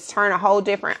just turn a whole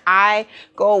different eye,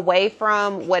 go away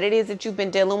from what it is that you've been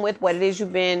dealing with, what it is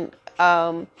you've been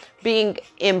being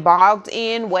involved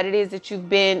in, what it is that you've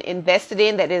been invested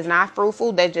in that is not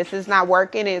fruitful, that just is not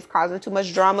working, is causing too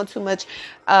much drama, too much,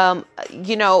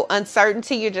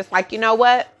 uncertainty. You're just like, you know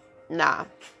what? Nah,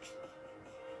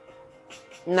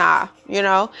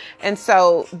 and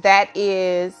so that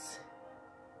is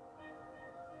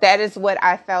what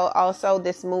I felt also,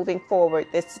 this moving forward,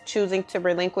 this choosing to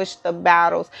relinquish the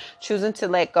battles, choosing to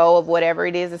let go of whatever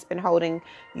it is that's been holding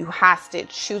you hostage,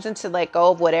 choosing to let go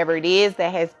of whatever it is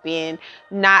that has been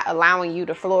not allowing you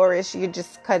to flourish. You're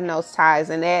just cutting those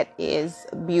ties, and that is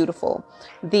beautiful.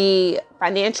 The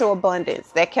financial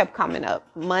abundance that kept coming up.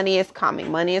 Money is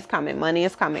coming. Money is coming. Money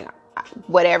is coming.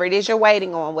 Whatever it is you're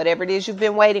waiting on, whatever it is you've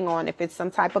been waiting on, if it's some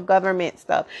type of government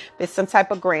stuff, if it's some type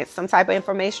of grant, some type of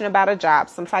information about a job,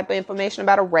 some type of information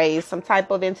about a raise, some type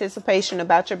of anticipation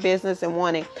about your business and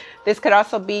wanting. This could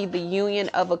also be the union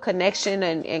of a connection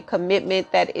and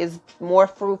commitment that is more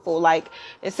fruitful. Like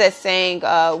it says, saying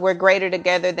we're greater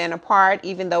together than apart.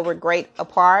 Even though we're great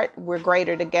apart, we're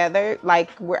greater together.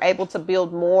 Like we're able to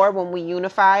build more when we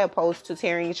unify, opposed to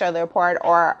tearing each other apart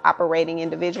or operating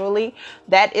individually.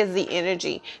 That is the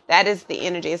energy. That is the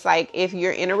energy. It's like if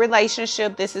you're in a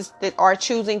relationship, or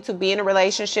choosing to be in a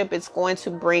relationship, it's going to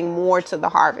bring more to the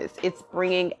harvest. It's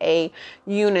bringing a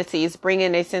unity. It's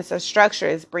bringing a sense of structure.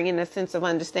 It's bringing a sense of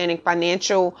understanding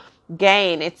financial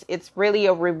gain. It's really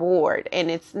a reward.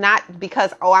 And it's not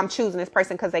because, I'm choosing this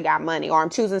person because they got money, or I'm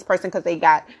choosing this person because they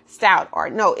got stout, or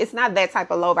no, it's not that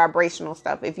type of low vibrational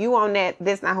stuff. If you on that,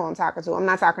 this is not who I'm talking to. I'm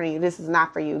not talking to you. This is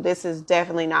not for you. This is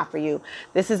definitely not for you.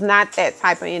 This is not that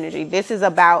type of energy. This is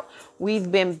about, we've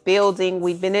been building,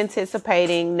 we've been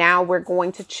anticipating. Now we're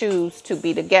going to choose to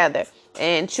be together.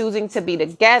 And choosing to be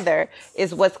together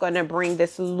is what's going to bring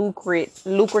this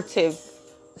lucrative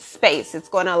space. It's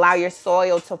going to allow your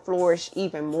soil to flourish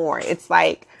even more. It's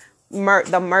like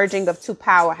the merging of two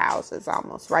powerhouses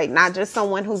almost, right? Not just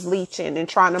someone who's leeching and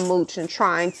trying to mooch and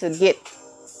trying to get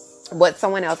what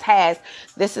someone else has.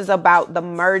 This is about the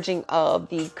merging of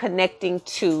the connecting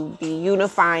to the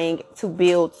unifying to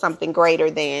build something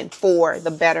greater than, for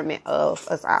the betterment of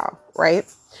us all, right?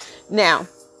 Now,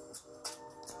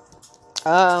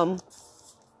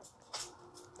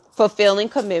 fulfilling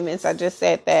commitments. I just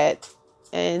said that.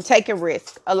 And taking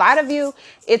risk. A lot of you,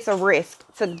 it's a risk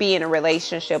to be in a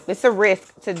relationship. It's a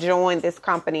risk to join this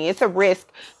company. It's a risk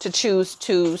to choose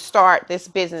to start this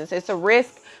business. It's a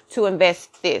risk to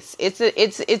invest this.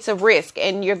 It's a risk,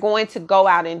 and you're going to go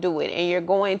out and do it, and you're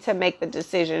going to make the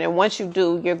decision. And once you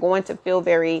do, you're going to feel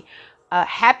very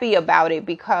happy about it,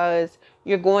 because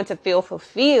you're going to feel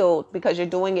fulfilled because you're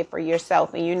doing it for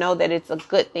yourself and you know that it's a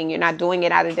good thing. You're not doing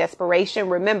it out of desperation.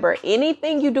 Remember,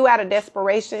 anything you do out of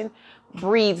desperation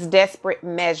breeds desperate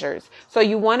measures. So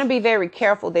you want to be very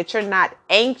careful that you're not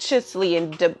anxiously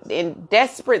and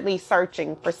desperately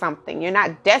searching for something. You're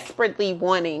not desperately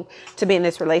wanting to be in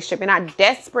this relationship. You're not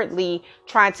desperately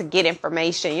trying to get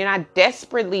information. You're not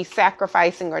desperately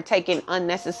sacrificing or taking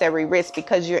unnecessary risks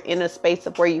because you're in a space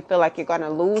of where you feel like you're going to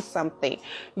lose something.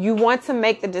 You want to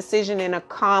make the decision in a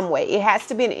calm way. It has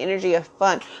to be an energy of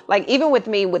fun. Like even with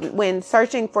me, when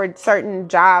searching for certain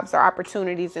jobs or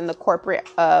opportunities in the corporate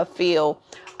field,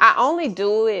 I only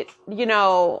do it,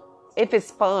 if it's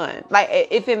fun, like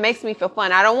if it makes me feel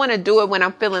fun. I don't want to do it when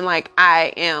I'm feeling like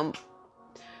I am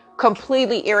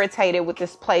completely irritated with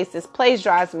this place. This place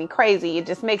drives me crazy. It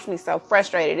just makes me so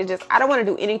frustrated. I don't want to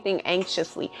do anything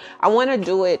anxiously. I want to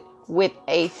do it with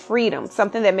a freedom,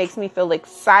 something that makes me feel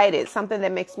excited, something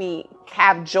that makes me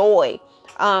have joy.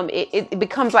 It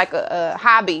becomes like a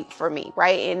hobby for me,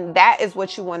 right? And that is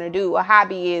what you want to do. A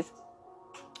hobby is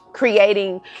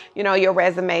creating, your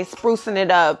resume, sprucing it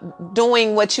up,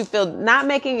 doing what you feel, not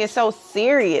making it so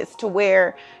serious to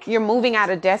where you're moving out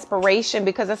of desperation,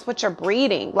 because that's what you're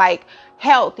breeding. Like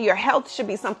your health should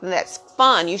be something that's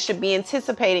fun. You should be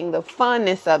anticipating the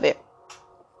funness of it.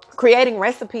 Creating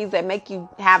recipes that make you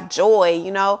have joy,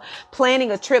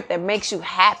 planning a trip that makes you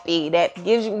happy, that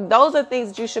gives you, those are things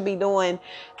that you should be doing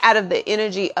out of the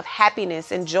energy of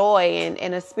happiness and joy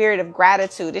and a spirit of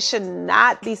gratitude. It should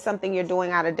not be something you're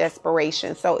doing out of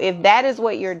desperation. So if that is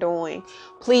what you're doing,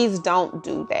 please don't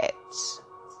do that.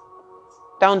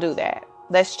 Don't do that.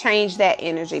 Let's change that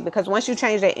energy, because once you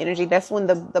change that energy, that's when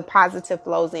the positive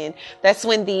flows in. That's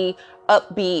when the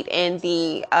upbeat and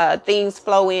the things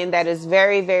flow in that is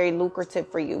very, very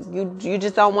lucrative for you. You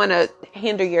just don't want to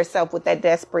hinder yourself with that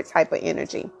desperate type of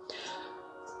energy.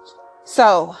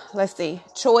 So let's see.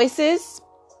 Choices.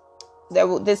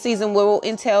 This season will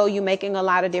entail you making a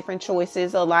lot of different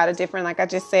choices, a lot of different, like I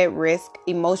just said, risk,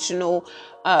 emotional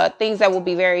things that will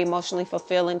be very emotionally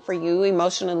fulfilling for you,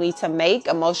 emotionally to make,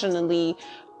 emotionally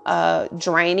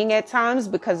draining at times,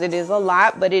 because it is a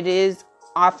lot, but it is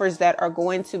offers that are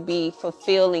going to be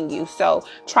fulfilling you. So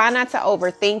try not to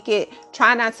overthink it.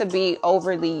 Try not to be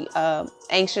overly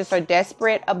anxious or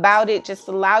desperate about it. Just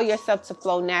allow yourself to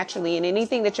flow naturally. And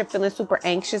anything that you're feeling super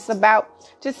anxious about,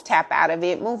 just tap out of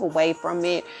it, move away from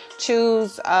it,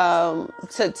 choose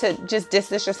to just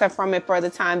distance yourself from it for the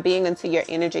time being until your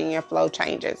energy and your flow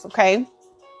changes. Okay.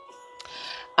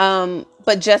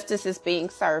 But justice is being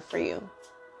served for you.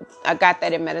 I got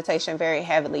that in meditation very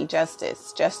heavily.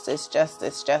 Justice, justice,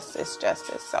 justice, justice,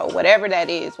 justice. So whatever that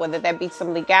is, whether that be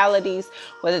some legalities,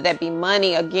 whether that be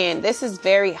money, again, this is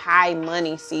very high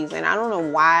money season. I don't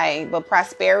know why, but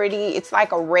prosperity, it's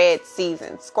like a red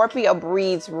season. Scorpio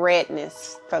breeds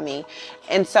redness for me.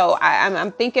 And so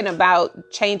I'm thinking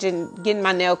about getting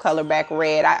my nail color back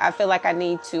red. I feel like I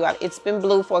need to. It's been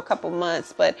blue for a couple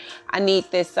months, but I need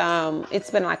this.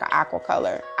 It's been like an aqua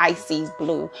color, icy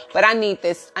blue, but I need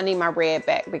my red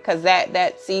back, because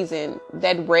that season,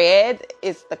 that red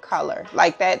is the color.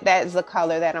 Like that is the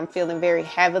color that I'm feeling very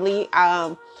heavily.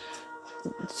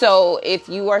 So if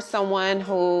you are someone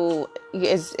who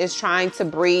is trying to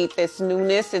breathe this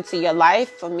newness into your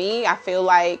life, for me, I feel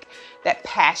like that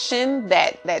passion,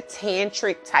 that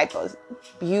tantric type of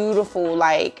beautiful,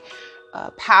 like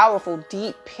powerful,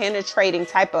 deep, penetrating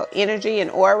type of energy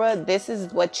and aura, this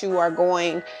is what you are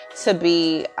going to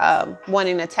be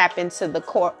wanting to tap into the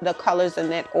colors in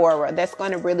that aura. That's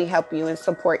going to really help you and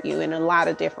support you in a lot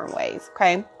of different ways.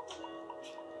 Okay.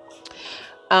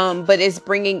 But it's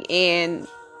bringing in,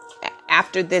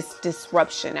 after this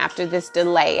disruption, after this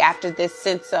delay, after this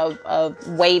sense of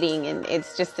waiting, and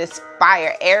it's just this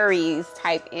fire, Aries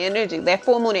type energy. That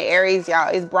full moon in Aries, y'all,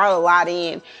 it's brought a lot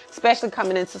in, especially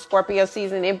coming into Scorpio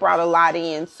season. It brought a lot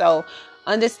in. So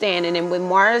understanding, and with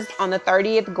Mars on the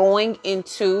 30th going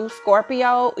into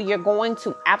Scorpio, you're going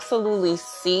to absolutely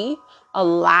see a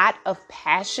lot of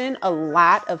passion, a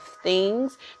lot of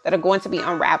things that are going to be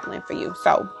unraveling for you.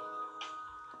 So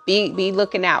be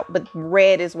looking out. But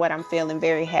red is what I'm feeling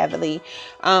very heavily.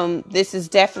 This is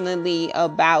definitely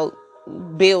about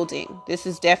building. This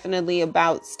is definitely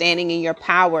about standing in your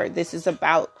power. This is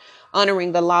about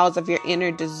honoring the laws of your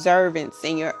inner deservance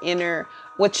and your inner,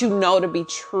 what you know to be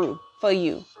true for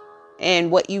you,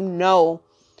 and what you know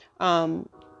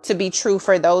to be true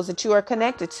for those that you are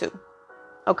connected to.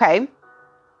 Okay.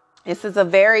 This is a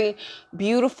very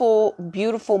beautiful,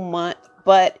 beautiful month,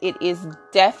 but it is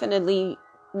definitely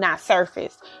not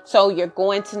surface. So you're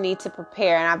going to need to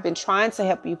prepare. And I've been trying to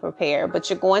help you prepare, but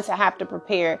you're going to have to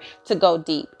prepare to go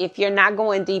deep. If you're not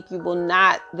going deep,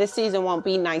 this season won't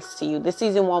be nice to you. This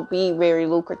season won't be very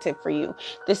lucrative for you.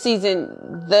 This season,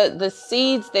 the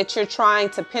seeds that you're trying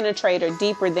to penetrate are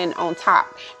deeper than on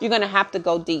top. You're going to have to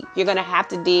go deep. You're going to have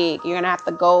to dig. You're going to have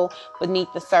to go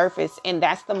beneath the surface. And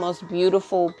that's the most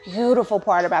beautiful, beautiful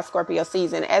part about Scorpio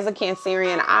season. As a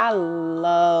Cancerian, I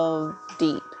love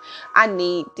deep. I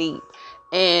need deep,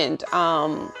 and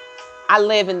I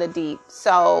live in the deep.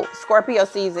 So Scorpio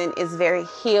season is very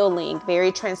healing,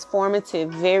 very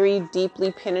transformative, very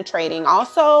deeply penetrating.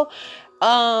 Also,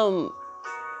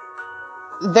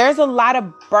 there's a lot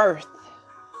of birth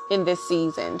in this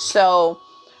season. So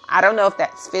I don't know if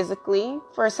that's physically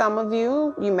for some of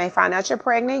you. You may find out you're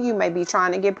pregnant. You may be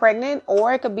trying to get pregnant,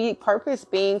 or it could be purpose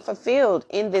being fulfilled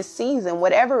in this season.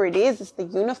 Whatever it is, it's the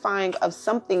unifying of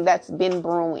something that's been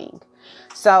brewing.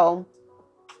 So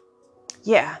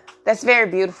yeah, that's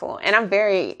very beautiful. And I'm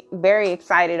very, very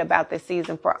excited about this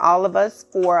season for all of us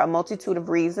for a multitude of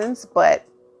reasons. But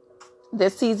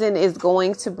this season is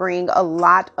going to bring a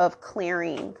lot of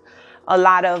clearing, a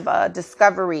lot of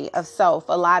discovery of self,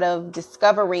 a lot of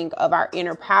discovering of our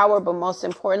inner power, but most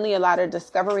importantly, a lot of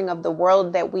discovering of the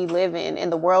world that we live in and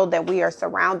the world that we are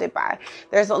surrounded by.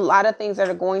 There's a lot of things that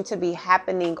are going to be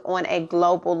happening on a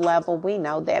global level. We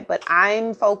know that, but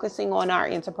I'm focusing on our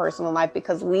interpersonal life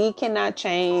because we cannot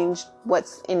change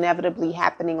what's inevitably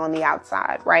happening on the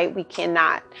outside, right? We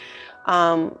cannot.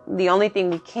 The only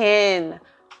thing we can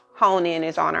hone in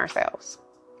is on ourselves.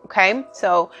 Okay,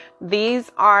 so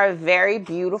these are very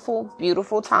beautiful,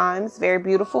 beautiful times, very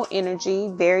beautiful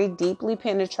energy, very deeply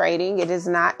penetrating. It is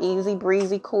not easy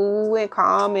breezy, cool and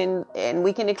calm and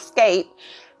we can escape.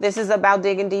 This is about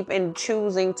digging deep and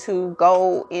choosing to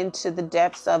go into the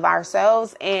depths of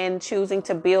ourselves and choosing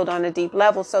to build on a deep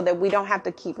level so that we don't have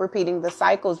to keep repeating the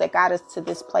cycles that got us to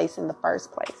this place in the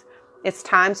first place. It's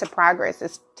time to progress.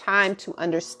 It's time to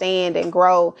understand and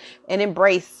grow and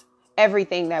embrace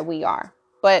everything that we are.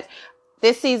 But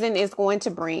this season is going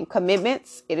to bring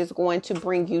commitments. It is going to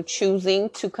bring you choosing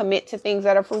to commit to things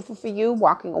that are fruitful for you,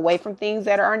 walking away from things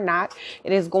that are not.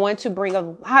 It is going to bring a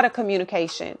lot of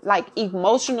communication, like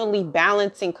emotionally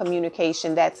balancing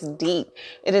communication that's deep.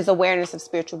 It is awareness of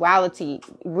spirituality,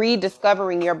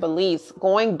 rediscovering your beliefs,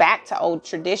 going back to old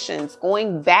traditions,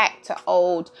 going back to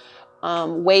old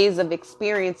ways of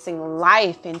experiencing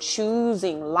life and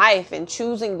choosing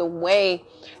the way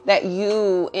that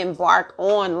you embark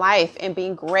on life, and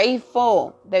being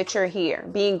grateful that you're here,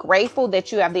 being grateful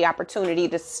that you have the opportunity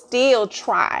to still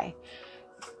try.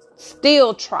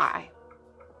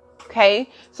 Okay.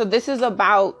 So this is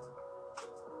about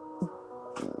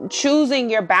choosing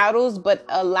your battles, but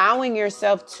allowing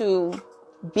yourself to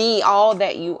be all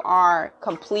that you are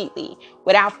completely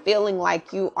without feeling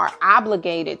like you are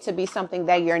obligated to be something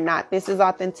that you're not. This is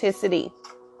authenticity.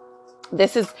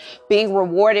 This is being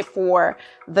rewarded for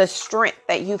the strength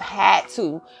that you've had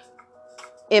to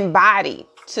embody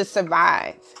to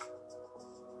survive.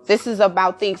 This is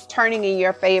about things turning in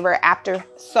your favor after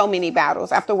so many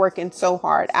battles, after working so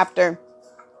hard, after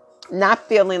not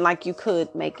feeling like you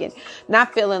could make it,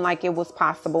 not feeling like it was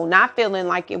possible, not feeling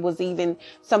like it was even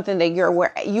something that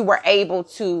you were able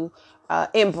to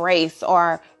embrace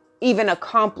or even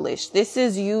accomplish. This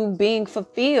is you being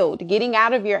fulfilled, getting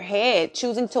out of your head,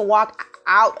 choosing to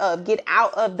get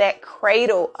out of that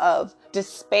cradle of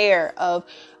despair, of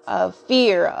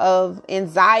fear, of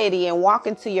anxiety, and walk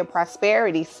into your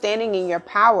prosperity, standing in your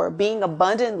power, being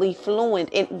abundantly fluent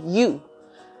in you.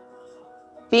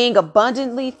 Being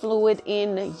abundantly fluid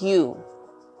in you.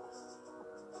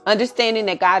 Understanding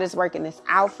that God is working this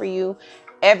out for you.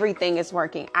 Everything is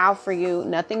working out for you.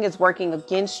 Nothing is working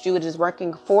against you. It is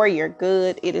working for your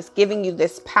good. It is giving you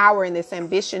this power and this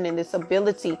ambition and this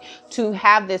ability to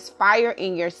have this fire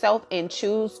in yourself and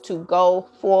choose to go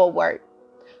forward.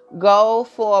 Go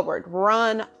forward.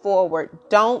 Run forward.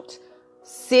 Don't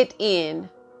sit in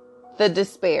the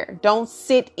despair. Don't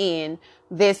sit in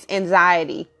this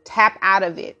anxiety. Tap out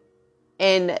of it.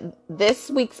 And this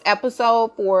week's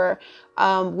episode for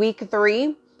week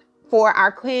 3 for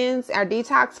our cleanse, our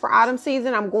detox for autumn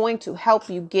season, I'm going to help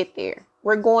you get there.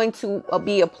 We're going to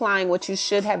be applying what you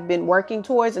should have been working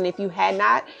towards. And if you had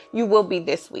not, you will be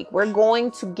this week. We're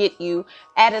going to get you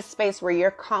at a space where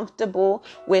you're comfortable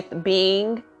with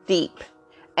being deep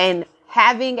and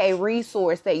having a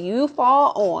resource that you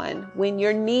fall on when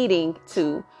you're needing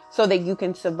to, so that you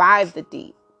can survive the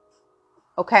deep.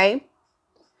 Okay?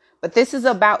 But this is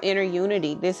about inner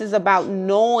unity. This is about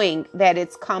knowing that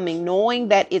it's coming, knowing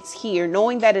that it's here,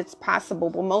 knowing that it's possible,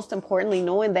 but most importantly,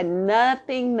 knowing that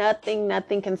nothing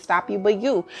can stop you but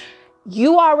you.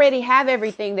 You already have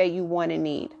everything that you want and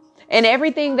need. And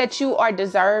everything that you are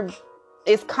deserved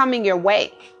is coming your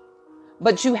way.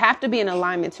 But you have to be in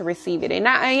alignment to receive it. And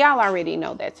y'all already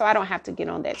know that. So I don't have to get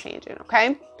on that tangent,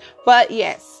 okay? But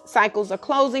yes, cycles are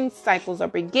closing. Cycles are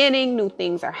beginning. New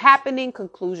things are happening.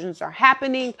 Conclusions are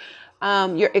happening.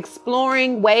 You're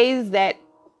exploring ways that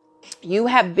you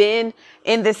have been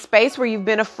in this space where you've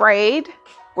been afraid,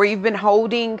 where you've been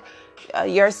holding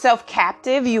yourself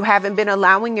captive. You haven't been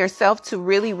allowing yourself to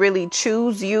really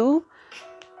choose you.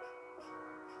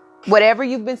 Whatever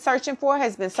you've been searching for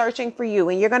has been searching for you,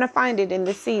 and you're going to find it in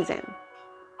this season.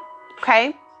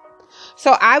 Okay?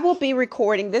 So I will be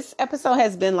recording. This episode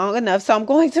has been long enough, so I'm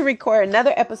going to record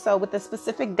another episode with the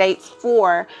specific dates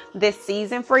for this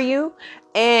season for you.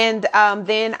 And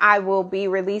then I will be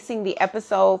releasing the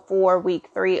episode for week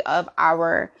 3 of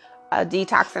our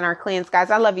detox and our cleanse.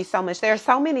 Guys, I love you so much. There are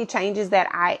so many changes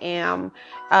that I am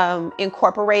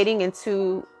incorporating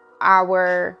into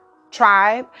our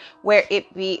tribe, where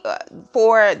it be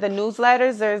for the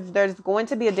newsletters, there's going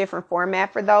to be a different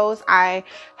format for those. I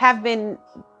have been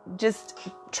just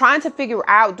trying to figure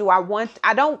out,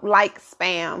 I don't like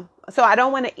spam, so I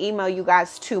don't want to email you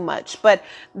guys too much, but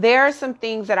there are some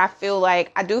things that I feel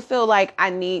like I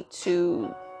need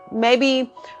to maybe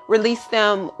release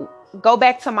them, go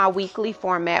back to my weekly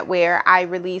format where I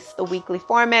release the weekly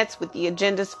formats with the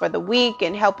agendas for the week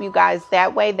and help you guys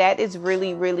that way. That is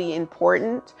really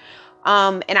important.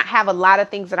 And I have a lot of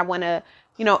things that I want to,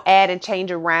 add and change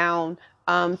around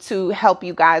to help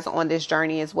you guys on this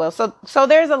journey as well. So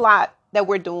there's a lot that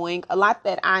we're doing, a lot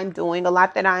that I'm doing, a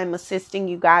lot that I'm assisting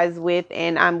you guys with,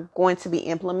 and I'm going to be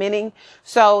implementing.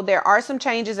 So there are some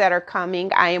changes that are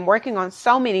coming. I am working on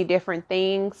so many different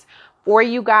things for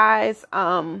you guys.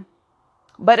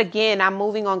 But again, I'm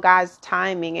moving on God's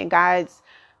timing and God's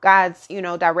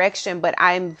direction. But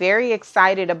I'm very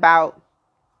excited about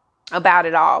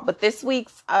it all. But this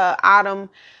week's autumn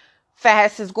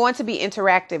fast is going to be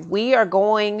interactive. We are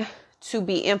going to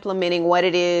be implementing what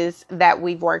it is that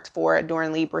we've worked for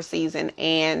during Libra season.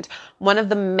 And one of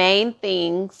the main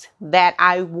things that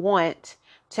I want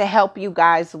to help you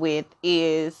guys with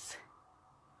is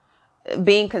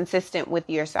being consistent with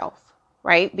yourself,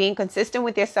 right? Being consistent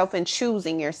with yourself and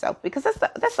choosing yourself, because that's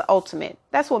the ultimate.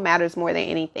 That's what matters more than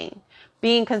anything.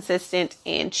 Being consistent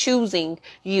and choosing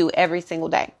you every single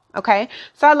day. Okay.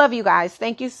 So I love you guys.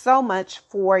 Thank you so much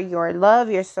for your love,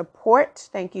 your support.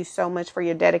 Thank you so much for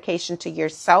your dedication to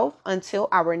yourself. Until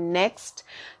our next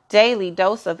daily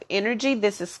dose of energy.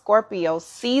 This is Scorpio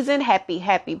season.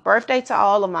 Happy birthday to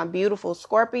all of my beautiful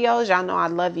Scorpios. Y'all know I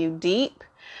love you deep.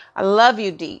 I love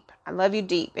you deep. I love you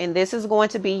deep. And this is going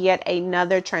to be yet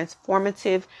another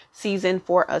transformative season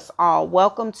for us all.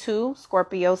 Welcome to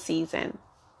Scorpio season.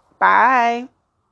 Bye.